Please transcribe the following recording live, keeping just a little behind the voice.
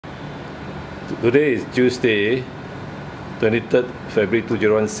Today is Tuesday, 23rd February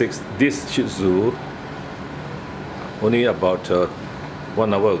 2016. This Shih Tzu, only about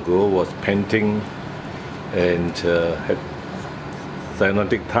 1 hour ago, was panting and had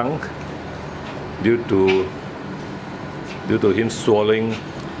cyanotic tongue due to him swallowing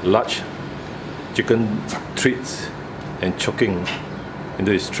large chicken treats and choking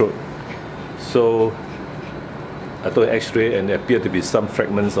into his throat. So I took an X-ray and there appeared to be some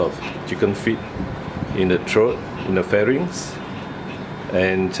fragments of chicken feet in the throat, in the pharynx.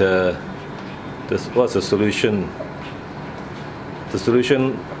 And this was the solution. The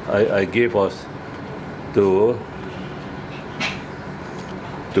solution I gave was to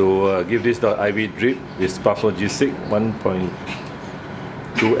give this the IV drip with spasmogesic 1.2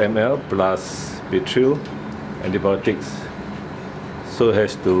 ml plus rectal antibiotics, so it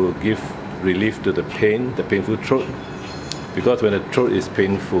has to give relief to the painful throat, because when the throat is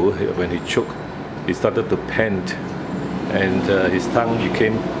painful, when he choked, he started to pant and his tongue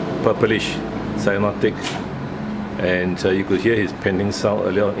became purplish, cyanotic, and you could hear his panting sound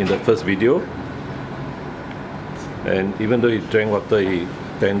earlier in the first video. And even though he drank water, he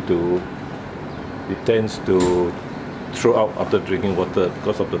tends to throw out after drinking water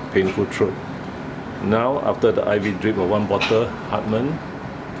because of the painful throat. Now, after the IV drip of 1 bottle Hartmann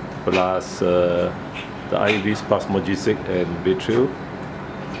plus the IV spasmogesic and rectal,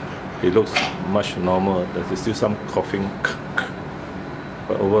 he looks much normal. There's still some coughing,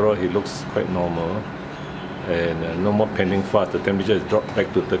 but overall he looks quite normal, and no more panting fast. The temperature has dropped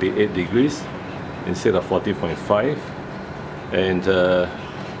back to 38 degrees instead of 40.5, and the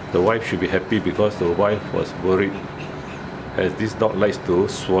wife should be happy, because the wife was worried, as this dog likes to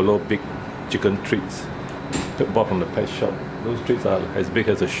swallow big chicken treats bought from the pet shop. Those treats are as big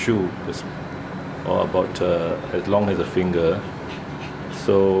as a shoe, or about as long as a finger.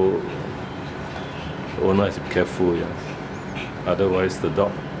 So the owner has to be careful, yeah. Otherwise the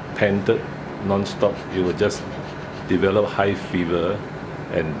dog panted non-stop. It will just develop high fever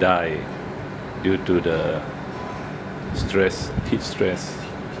and die due to the stress, heat stress,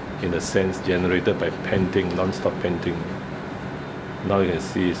 in a sense generated by panting, non-stop panting. Now you can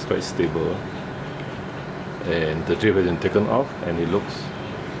see it's quite stable, and the drip has been taken off and it looks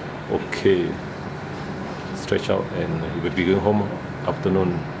okay, stretch out, and he will be going home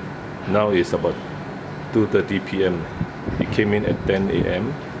afternoon. Now it's about 2:30 p.m. He came in at 10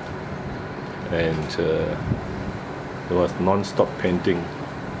 a.m. and there was non-stop panting,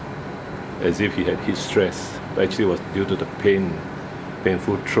 as if he had heat stress, but actually it was due to the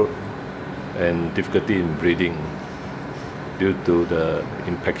painful throat and difficulty in breathing due to the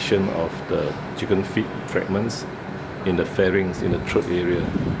impaction of the chicken feet fragments in the pharynx, in the throat area.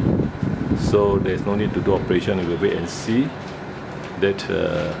 So there's no need to do operation. We will wait and see that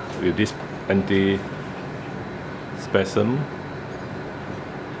with this anti-spasm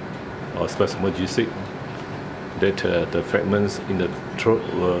or spasmogesic, that the fragments in the throat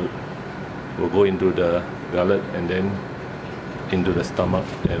will go into the gullet and then into the stomach,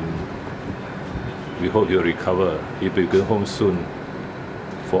 and we hope he'll recover. He'll be going home soon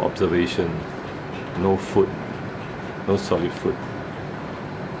for observation. No food, no solid food,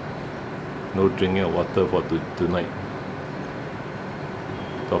 no drinking of water for tonight.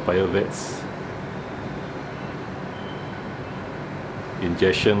 Toa Payoh vets.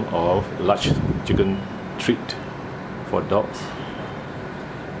 Ingestion of large chicken treat for dogs,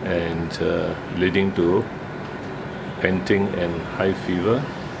 and leading to panting and high fever.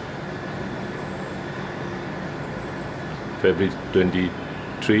 February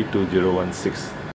 23, 2016.